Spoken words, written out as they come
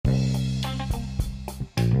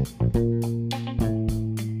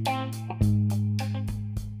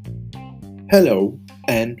Hello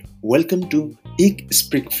and welcome to Ik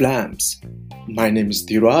Spreek Vlaams. My name is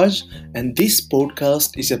Dhiraj and this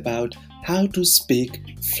podcast is about how to speak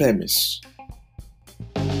Flemish.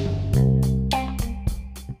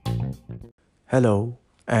 Hello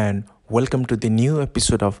and welcome to the new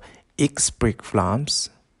episode of Ik Spreek Vlaams.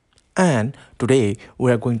 And today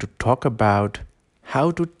we are going to talk about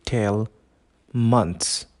how to tell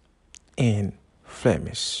months in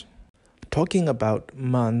Flemish. Talking about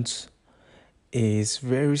months is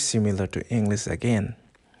very similar to English again.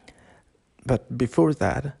 But before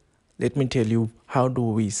that, let me tell you how do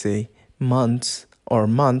we say months or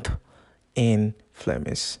month in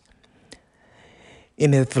Flemish.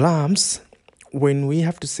 In het Vlaams, when we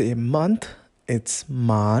have to say a month, it's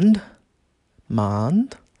maand.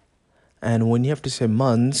 And when you have to say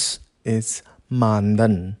months, it's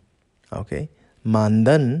maanden. Okay?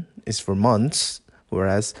 Maanden is for months,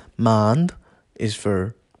 whereas maand is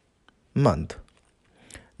for month.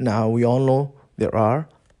 Now, we all know there are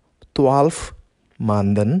 12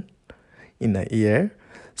 maanden in a year.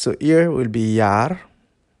 So, year will be jaar,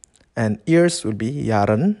 and years will be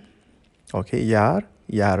jaren. Okay, jaar,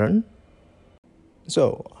 jaren.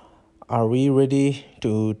 So, are we ready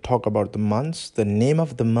to talk about the months, the name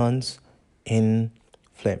of the months in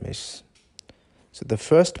Flemish? So, the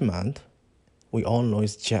first month we all know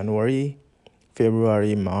is January,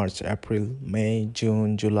 February, March, April, May,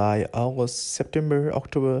 June, July, August, September,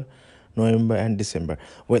 October, November, and December.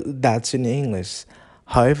 Well, that's in English.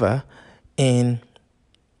 However, in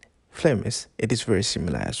Flemish, it is very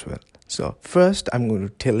similar as well. So, first I'm going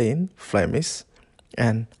to tell in Flemish,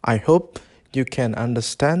 and I hope you can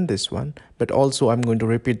understand this one, but also I'm going to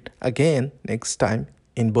repeat again next time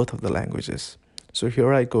in both of the languages. So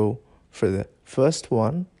here I go for the first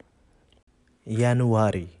one.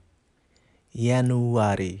 Januari,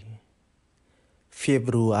 Januari.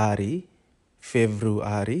 Februari,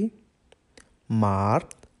 Februari.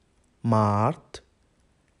 Maart, Maart.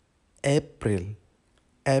 April,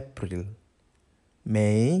 April.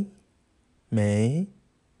 May, May.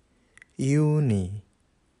 Juni,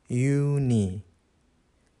 Juni.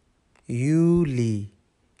 Juli,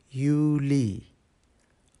 Juli.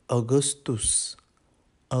 Augustus,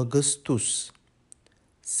 Augustus.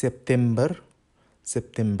 September,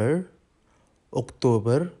 September.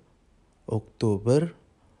 October, October.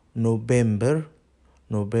 November,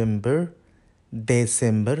 November.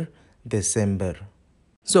 December, December.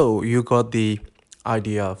 So you got the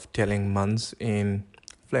idea of telling months in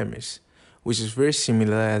Flemish, which is very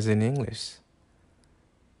similar as in English.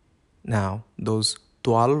 Now, those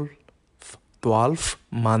 12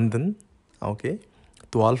 maanden, okay?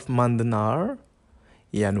 12 maanden are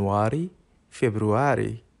January,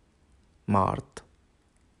 February, March,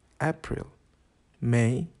 April,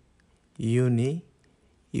 May, Juni,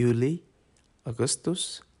 Juli,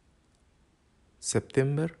 Augustus,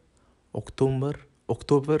 September, October,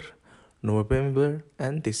 November,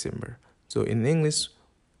 and December. So in English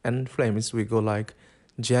and Flemish, we go like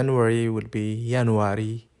January would be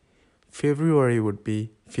Januari, February would be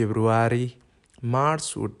Februari,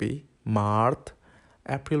 March would be Mart,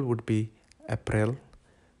 April would be April,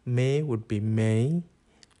 May would be May,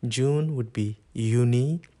 June would be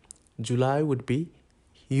Juni, July would be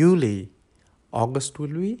Juli, August will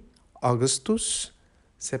be Augustus,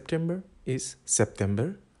 September is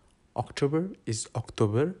September, October is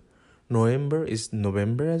October, November is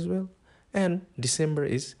November as well, and December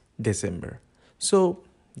is December. So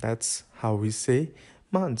that's how we say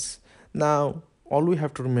months. Now, all we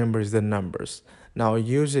have to remember is the numbers. Now,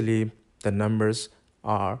 usually the numbers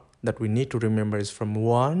are that we need to remember is from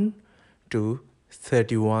 1 to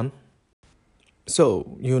 31.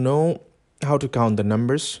 So, you know how to count the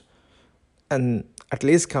numbers, and at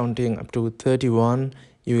least counting up to 31,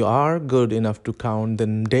 you are good enough to count the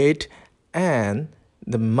date and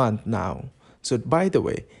the month now. So, by the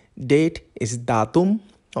way, date is datum,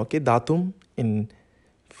 okay, datum in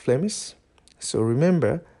Flemish. So,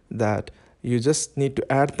 remember that you just need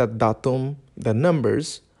to add that datum, the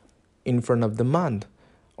numbers, in front of the month.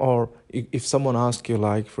 Or if someone asks you,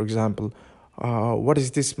 like, for example, what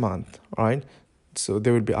is this month, right? So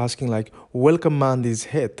they will be asking like, welcome month is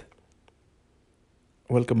het.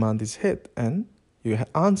 Welcome month is het. And you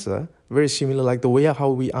answer very similar like the way how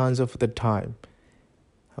we answer for the time.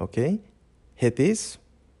 Okay? Het is,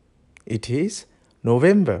 it is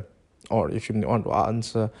November. Or if you want to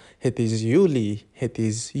answer, het is Juli, het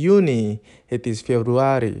is Juni, het is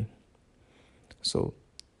February. So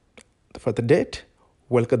for the date,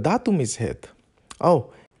 welke datum is het?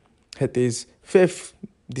 Oh, het is 5th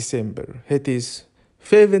December. Het is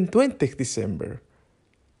 25 December.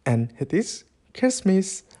 And it is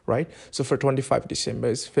Christmas, right? So for 25 December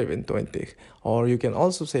is 25. Or you can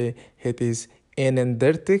also say it is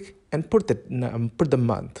 31 and put the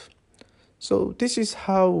month. So this is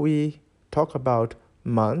how we talk about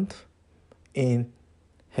month in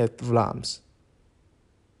Het Vlaams.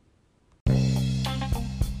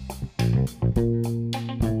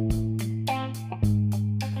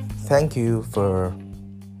 Thank you for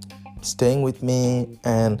staying with me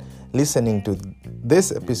and listening to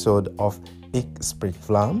this episode of Ik Spreek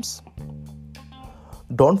Vlaams.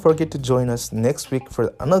 Don't forget to join us next week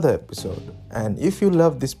for another episode. And if you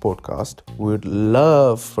love this podcast, we would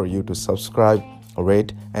love for you to subscribe,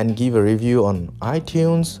 rate, and give a review on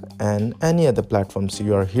iTunes and any other platforms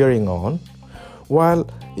you are hearing on. While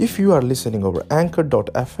if you are listening over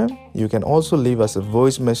anchor.fm, you can also leave us a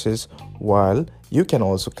voice message, while you can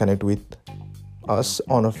also connect with us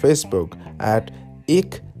on a Facebook at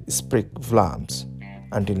Ik Spreek Vlaams.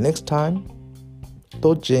 Until next time,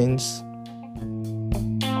 tot ziens.